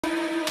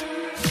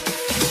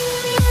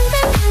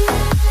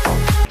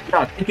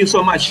Yeah, thank you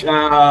so much.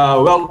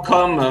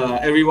 Welcome,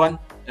 everyone.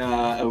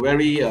 A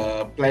very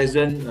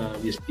pleasant,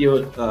 we're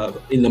still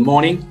in the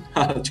morning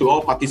to all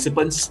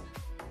participants.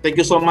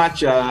 Thank you so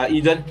much,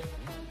 Eden,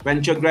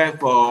 VentureGraph,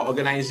 for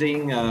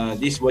organizing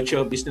this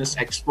virtual business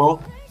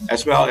expo,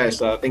 as well as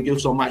thank you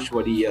so much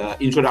for the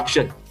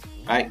introduction.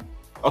 Right?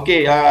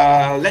 Okay,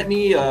 let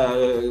me,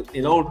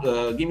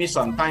 give me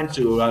some time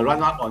to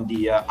run out on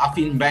the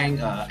Affin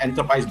Bank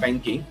enterprise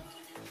banking.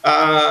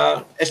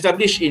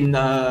 Established in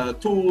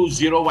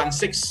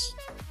 2016,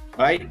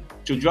 right,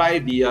 to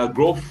drive the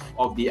growth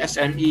of the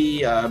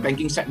SME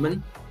banking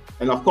segment.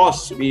 And of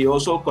course, we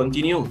also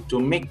continue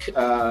to make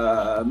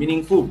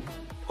meaningful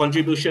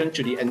contribution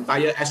to the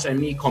entire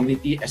SME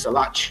community as a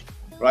large,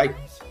 right?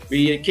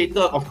 We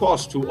cater, of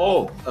course, to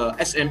all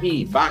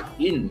SME, but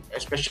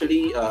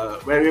especially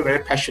very,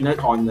 very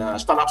passionate on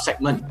startup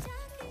segment,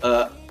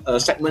 a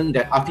segment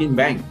that Affin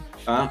Bank,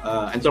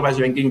 enterprise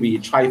banking, we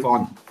thrive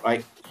on,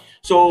 right?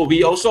 So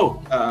we also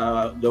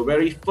the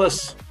very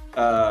first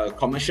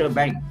commercial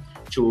bank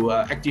to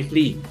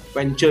actively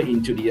venture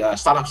into the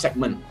startup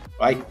segment,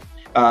 right?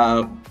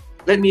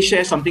 Let me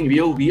share something with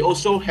you. We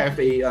also have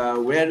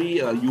a very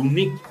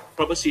unique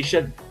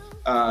proposition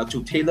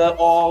to tailor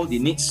all the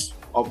needs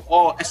of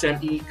all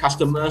SME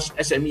customers,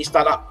 SME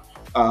startup,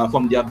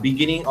 from their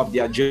beginning of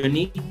their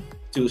journey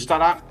to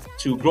startup,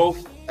 to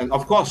growth, and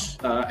of course,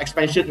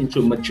 expansion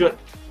into matured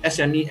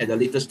SME at a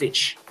later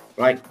stage,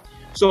 right?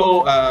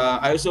 So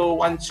I also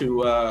want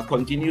to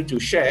continue to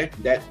share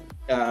that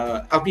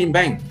Affin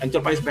Bank,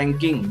 enterprise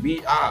banking,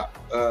 we are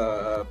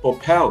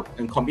propelled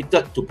and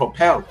committed to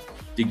propel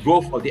the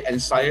growth of the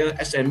entire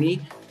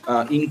SME,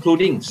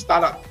 including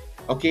startup,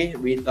 okay,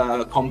 with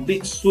a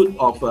complete suite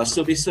of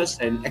services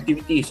and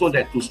activities, so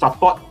that to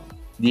support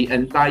the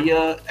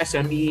entire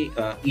SME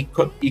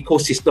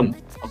ecosystem,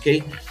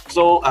 okay.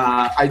 So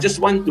I just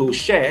want to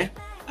share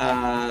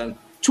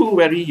two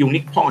very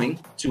unique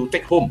points to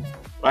take home,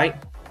 right?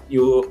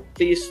 You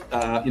please,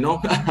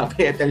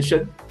 pay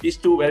attention. These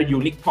two very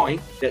unique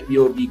points that we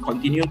will be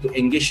continue to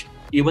engage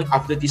even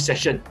after this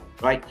session,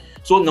 right?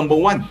 So number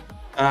one,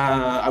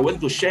 I want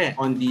to share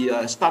on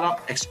the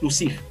startup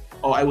exclusive,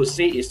 or I would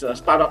say it's a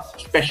startup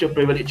special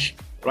privilege,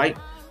 right?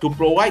 To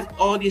provide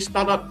all these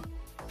startup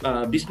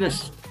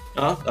business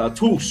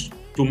tools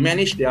to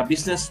manage their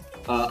business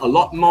a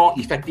lot more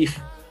effective,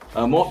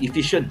 more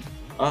efficient,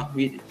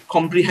 with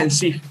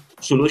comprehensive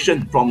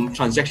solution from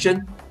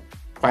transaction,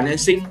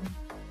 financing,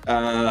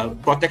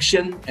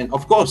 protection, and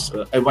of course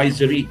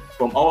advisory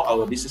from all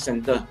our business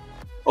center.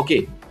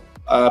 Okay,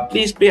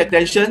 please pay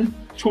attention.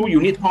 Two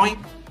unit point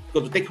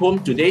to take home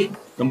today.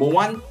 Number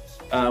one,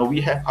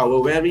 we have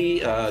our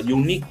very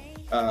unique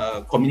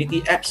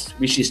community apps,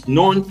 which is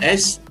known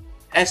as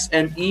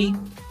SME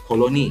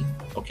Colony.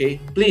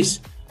 Okay,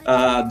 please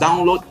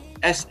download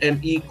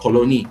SME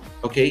Colony.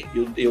 Okay,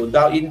 you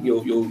dial in,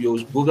 you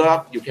Google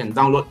up, you can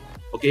download.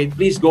 Okay,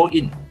 please go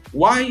in.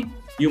 Why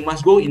you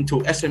must go into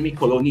SME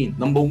Colony?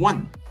 Number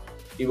one,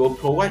 it will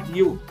provide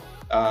you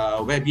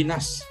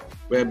webinars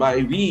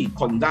whereby we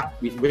conduct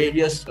with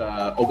various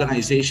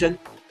organizations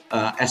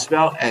as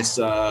well as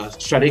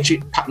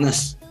strategic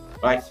partners,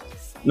 right?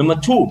 Number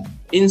two,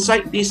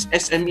 inside this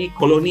SME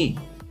Colony,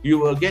 you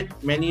will get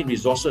many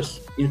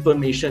resources,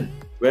 information,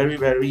 very,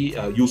 very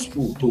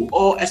useful to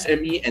all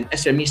SME and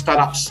SME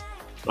startups,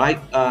 right?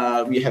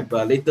 We have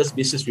latest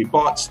business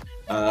reports,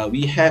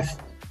 we have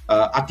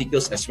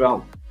articles as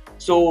well.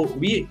 So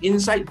we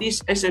inside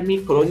this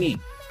SME Colony,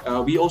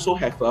 we also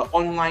have an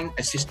online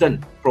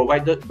assistant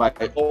provided by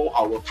all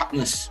our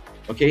partners.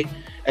 Okay,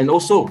 and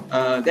also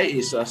there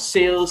is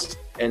sales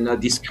and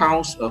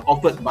discounts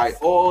offered by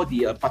all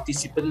the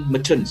participant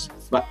merchants.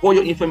 But for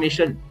your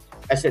information,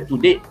 as at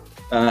today,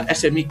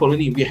 SME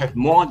Colony, we have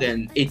more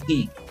than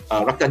 80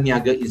 rakan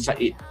niaga inside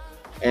it.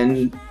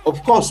 And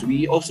of course,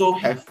 we also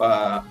have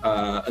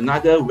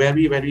another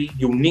very, very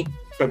unique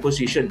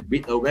proposition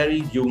with a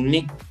very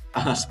unique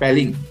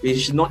spelling, which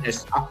is known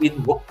as Affin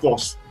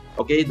Workforce.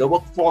 Okay, the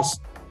workforce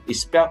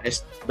is spelled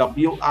as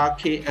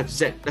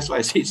WRKFZ. That's why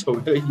I say it's a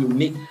very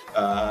unique,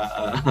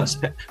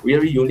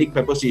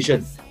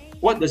 proposition.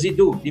 What does it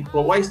do? It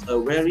provides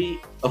a very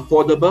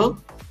affordable,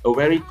 a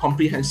very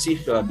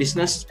comprehensive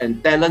business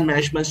and talent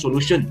management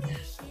solution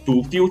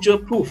to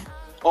future-proof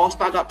all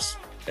startups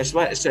as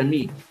well as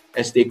SME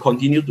as they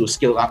continue to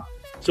scale up.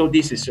 So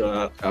this is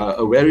a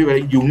very,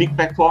 very unique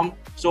platform.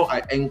 So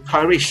I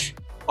encourage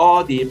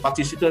all the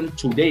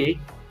participants today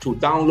to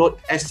download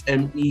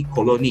SME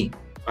Colony,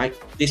 right?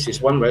 This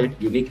is one very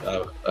unique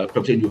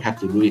proposition. You have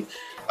to do it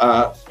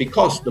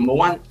because number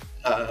one,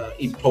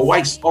 it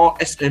provides all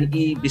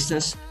SME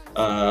business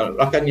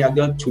rakan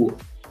niaga to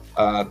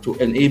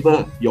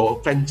enable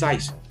your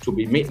franchise to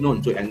be made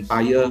known to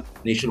entire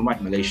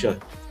nationwide Malaysia,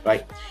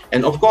 right?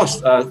 And of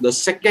course, the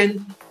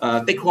second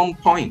take-home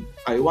point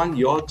I want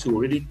you all to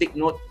really take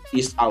note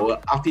is our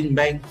Affin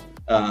Bank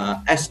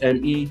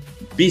SME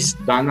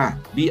BizDana,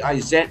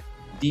 BizDana,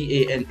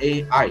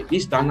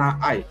 BizDana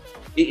I.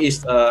 It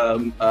is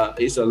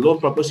a loan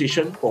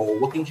proposition for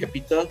working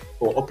capital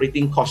for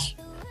operating costs.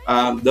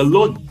 The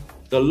loan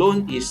the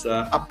loan is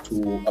up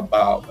to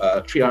about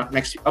 300,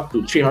 up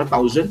to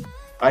 300,000,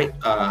 right?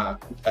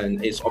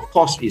 And it's of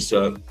course is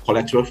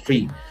collateral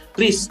free.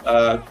 Please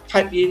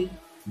type in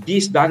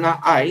This Dana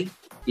I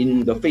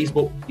in the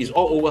Facebook. It's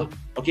all over.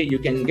 Okay, you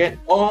can get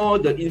all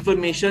the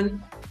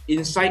information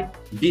inside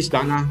This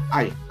Dana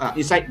I,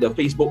 inside the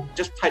Facebook.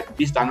 Just type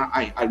This Dana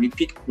I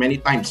repeat many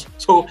times.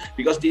 So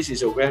because this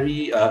is a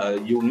very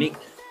unique,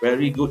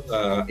 very good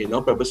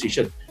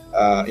proposition.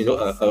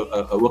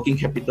 A working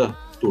capital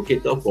to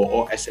cater for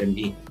all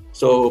SME.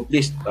 So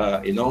please,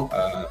 take note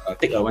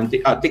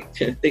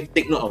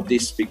of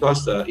this,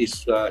 because there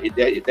is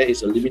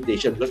a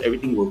limitation, because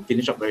everything will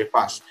finish up very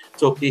fast.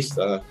 So please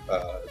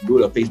do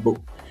the Facebook.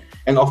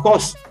 And of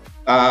course,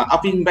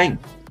 Affin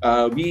Bank,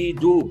 we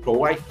do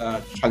provide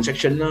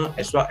transactional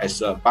as well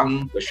as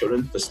bank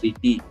assurance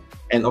facility.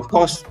 And of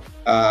course,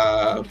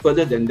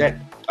 further than that,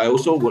 I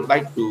also would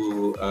like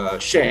to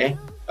share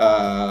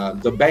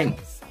the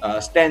bank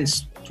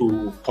stands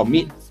to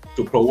commit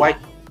to provide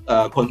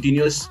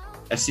continuous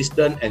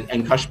assistance and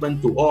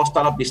encouragement to all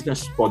startup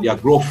business for their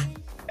growth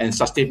and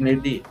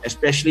sustainability,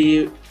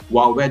 especially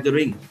while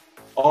weathering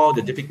all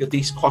the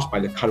difficulties caused by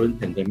the current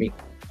pandemic.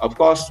 Of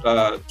course,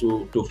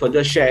 to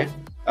further share,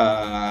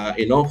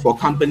 for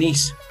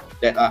companies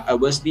that are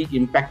adversely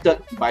impacted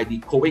by the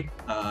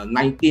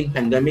COVID-19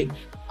 pandemic,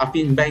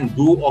 Affin Bank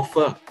do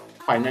offer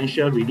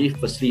financial relief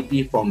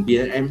facility from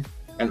BNM.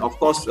 And of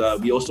course,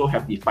 we also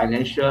have the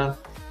financial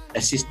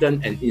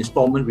assistance and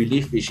installment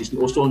relief, which is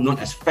also known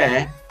as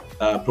FAIR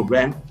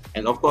program.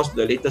 And of course,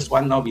 the latest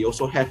one now, we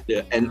also have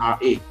the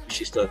NRA,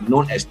 which is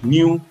known as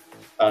New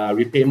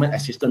Repayment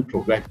Assistance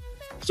Program.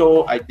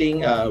 So I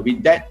think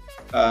with that,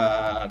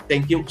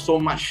 thank you so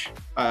much.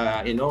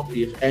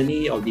 If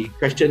any of the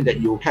questions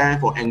that you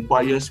have or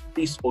inquiries,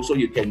 please also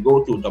you can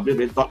go to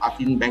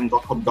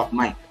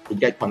www.affinbank.com.my to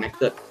get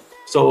connected.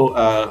 So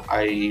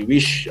I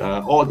wish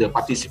all the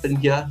participants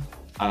here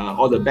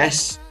all the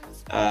best,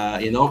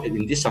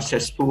 in this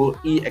successful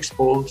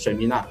e-expo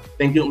seminar.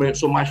 Thank you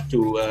so much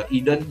to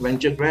Eden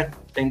Venture Grab.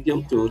 Thank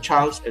you to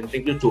Charles, and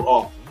thank you to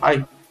all.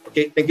 Bye.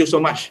 Okay, thank you so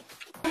much.